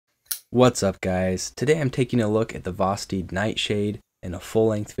What's up, guys? Today I'm taking a look at the VOSTEED Nightshade in a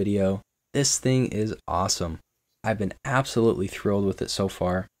full-length video. This thing is awesome. I've been absolutely thrilled with it so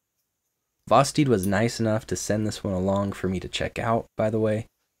far. VOSTEED was nice enough to send this one along for me to check out, by the way,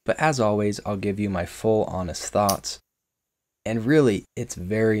 but as always, I'll give you my full honest thoughts. And really, it's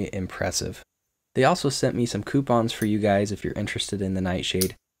very impressive. They also sent me some coupons for you guys if you're interested in the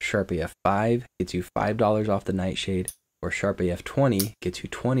Nightshade. Sharpaf 5 gets you $5 off the Nightshade, or Sharpaf 20 gets you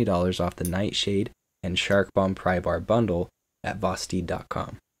 $20 off the Nightshade and Shark Bomb Pry Bar bundle at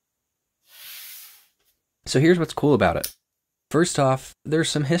vosteed.com. So here's what's cool about it. First off, there's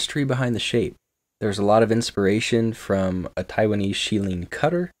some history behind the shape. There's a lot of inspiration from a Taiwanese Shilin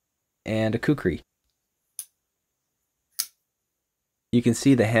cutter and a Kukri. You can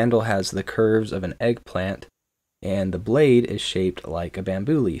see the handle has the curves of an eggplant, and the blade is shaped like a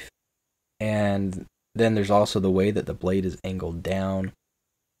bamboo leaf. And then there's also the way that the blade is angled down.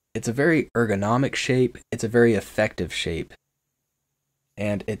 It's a very ergonomic shape, it's a very effective shape,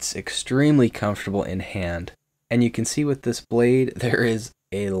 and it's extremely comfortable in hand. And you can see with this blade, there is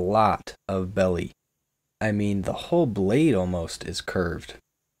a lot of belly. I mean, the whole blade almost is curved.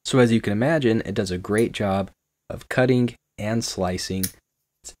 So as you can imagine, it does a great job of cutting and slicing.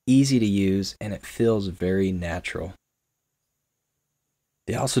 It's easy to use and it feels very natural.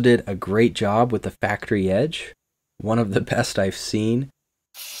 They also did a great job with the factory edge, one of the best I've seen,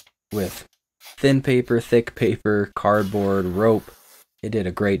 with thin paper, thick paper, cardboard, rope. It did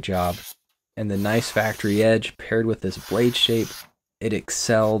a great job. And the nice factory edge paired with this blade shape, it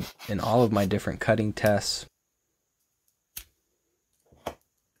excelled in all of my different cutting tests.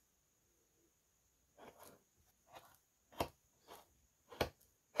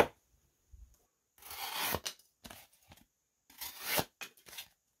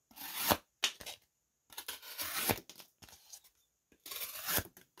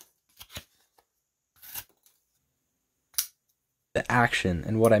 The action,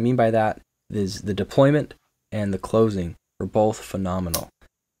 and what I mean by that is the deployment and the closing are both phenomenal.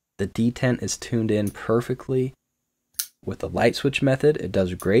 The detent is tuned in perfectly. With the light switch method, it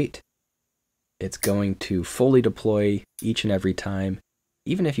does great. It's going to fully deploy each and every time.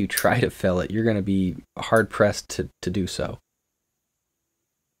 Even if you try to fill it, you're going to be hard pressed to do so.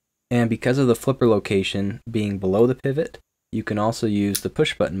 And because of the flipper location being below the pivot, you can also use the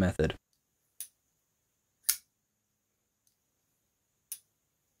push button method.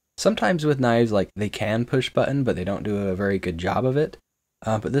 Sometimes with knives, like, they can push button, but they don't do a very good job of it.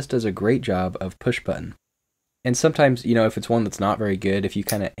 But this does a great job of push button. And sometimes, you know, if it's one that's not very good, if you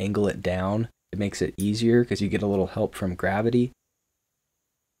kind of angle it down, it makes it easier because you get a little help from gravity.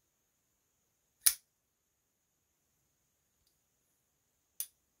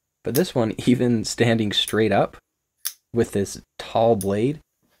 But this one, even standing straight up with this tall blade,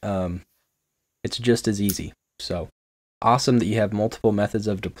 it's just as easy. So awesome that you have multiple methods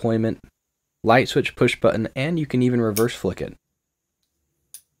of deployment, light switch, push button, and you can even reverse flick it.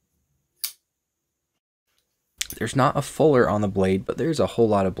 There's not a fuller on the blade, but there's a whole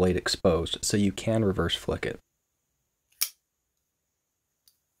lot of blade exposed, so you can reverse flick it.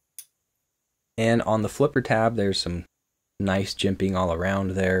 And on the flipper tab, there's some nice jimping all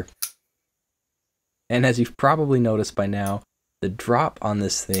around there. And as you've probably noticed by now, the drop on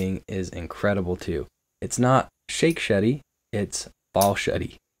this thing is incredible too. It's not shake shutty, it's ball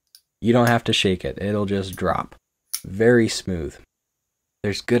shutty. You don't have to shake it, it'll just drop. Very smooth.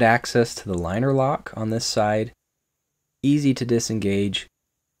 There's good access to the liner lock on this side. Easy to disengage.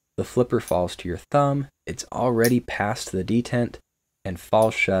 The flipper falls to your thumb. It's already past the detent and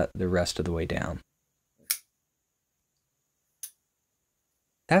falls shut the rest of the way down.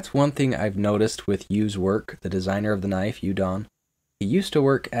 That's one thing I've noticed with Yu's work, the designer of the knife, Yu Don. He used to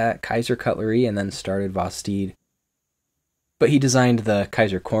work at Kaiser Cutlery and then started VOSTEED. But he designed the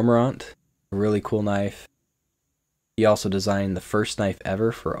Kaiser Cormorant, a really cool knife. He also designed the first knife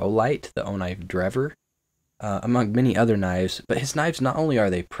ever for Olight, the O-Knife Drever, among many other knives. But his knives, not only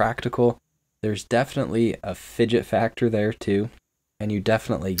are they practical, there's definitely a fidget factor there too. And you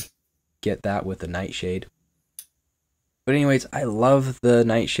definitely get that with the Nightshade. But anyways, I love the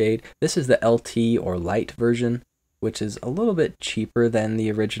Nightshade. This is the LT or light version, which is a little bit cheaper than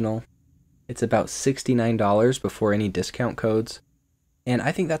the original. It's about $69 before any discount codes. And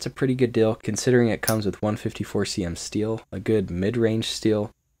I think that's a pretty good deal considering it comes with 154 cm steel, a good mid-range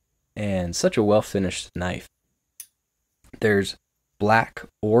steel, and such a well-finished knife. There's black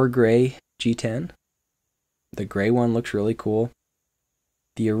or gray G10. The gray one looks really cool.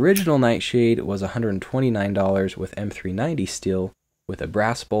 The original Nightshade was $129 with M390 steel, with a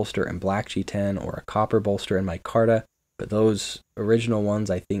brass bolster and black G10 or a copper bolster and micarta, but those original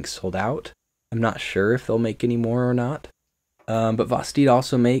ones I think sold out. I'm not sure if they'll make any more or not. But VOSTEED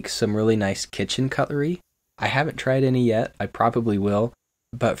also makes some really nice kitchen cutlery. I haven't tried any yet. I probably will,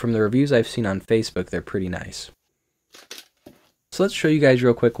 but from the reviews I've seen on Facebook, they're pretty nice. So let's show you guys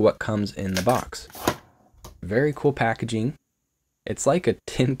real quick what comes in the box. Very cool packaging. It's like a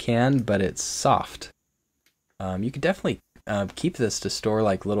tin can, but it's soft. You could definitely keep this to store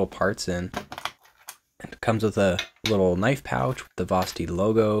like little parts in. It comes with a little knife pouch with the VOSTEED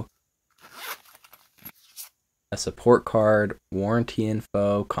logo, a support card, warranty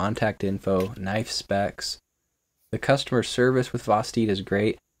info, contact info, knife specs. The customer service with VOSTEED is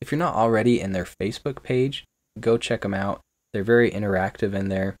great. If you're not already in their Facebook page, go check them out. They're very interactive in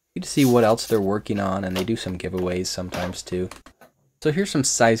there. You get to see what else they're working on, and they do some giveaways sometimes too. So here's some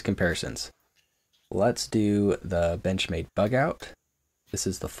size comparisons. Let's do the Benchmade bug out. This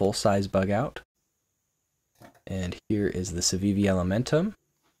is the full size bug out. And here is the Civivi Elementum.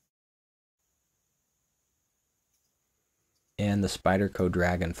 And the Spyderco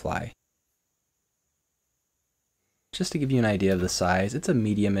Dragonfly. Just to give you an idea of the size, it's a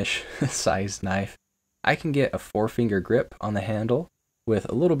medium-ish sized knife. I can get a 4-finger grip on the handle with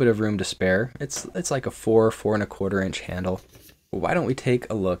a little bit of room to spare. It's like a 4.25 inch handle. Why don't we take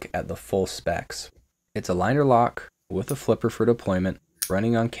a look at the full specs? It's a liner lock with a flipper for deployment,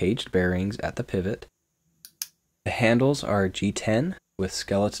 running on caged bearings at the pivot. The handles are G10 with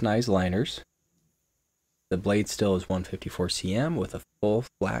skeletonized liners. The blade steel is 154 cm with a full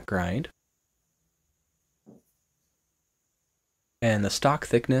flat grind. And the stock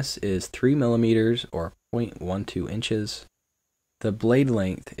thickness is 3 millimeters or 0.12 inches. The blade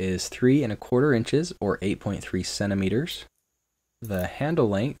length is 3.25 inches or 8.3 centimeters. The handle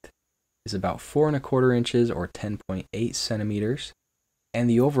length is about 4.25 inches or 10.8 centimeters. And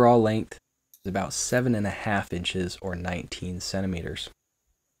the overall length is about 7.5 inches or 19 centimeters.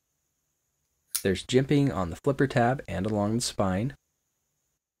 There's jimping on the flipper tab and along the spine.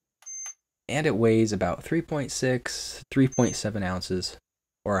 And it weighs about 3.7 ounces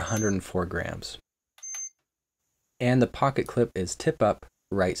or 104 grams. And the pocket clip is tip up,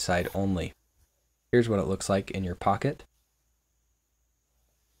 right side only. Here's what it looks like in your pocket.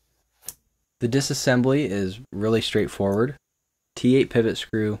 The disassembly is really straightforward. T8 pivot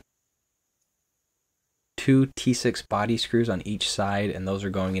screw, 2 T6 body screws on each side, and those are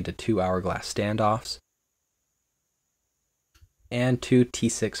going into 2 hourglass standoffs, and 2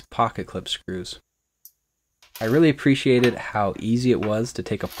 T6 pocket clip screws. I really appreciated how easy it was to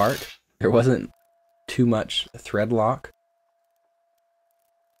take apart. There wasn't too much thread lock.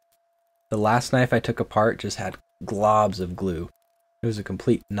 The last knife I took apart just had globs of glue. It was a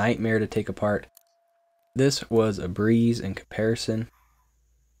complete nightmare to take apart. This was a breeze in comparison.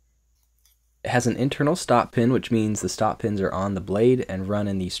 It has an internal stop pin, which means the stop pins are on the blade and run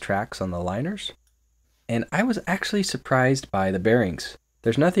in these tracks on the liners. And I was actually surprised by the bearings.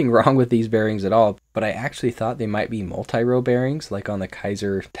 There's nothing wrong with these bearings at all, but I actually thought they might be multi-row bearings like on the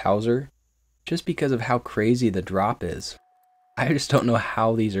Kaiser Towser, just because of how crazy the drop is. I just don't know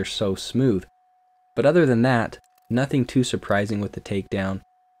how these are so smooth. But other than that, nothing too surprising with the takedown,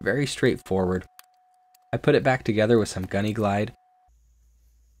 very straightforward. I put it back together with some Gunny Glide.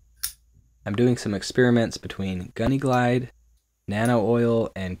 I'm doing some experiments between Gunny Glide, Nano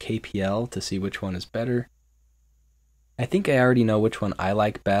Oil, and KPL to see which one is better. I think I already know which one I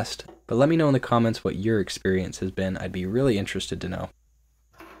like best, but let me know in the comments what your experience has been. I'd be really interested to know.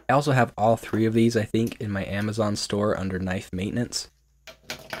 I also have all 3 of these, I think, in my Amazon store under knife maintenance.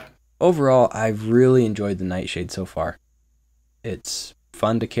 Overall, I've really enjoyed the Nightshade so far. It's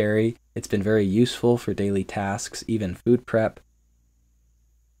fun to carry. It's been very useful for daily tasks, even food prep.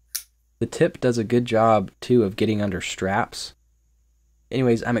 The tip does a good job, too, of getting under straps.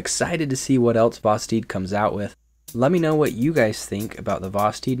 Anyways, I'm excited to see what else VOSTEED comes out with. Let me know what you guys think about the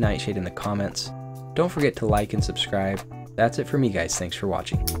VOSTEED Nightshade in the comments. Don't forget to like and subscribe. That's it for me, guys. Thanks for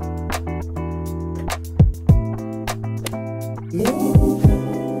watching.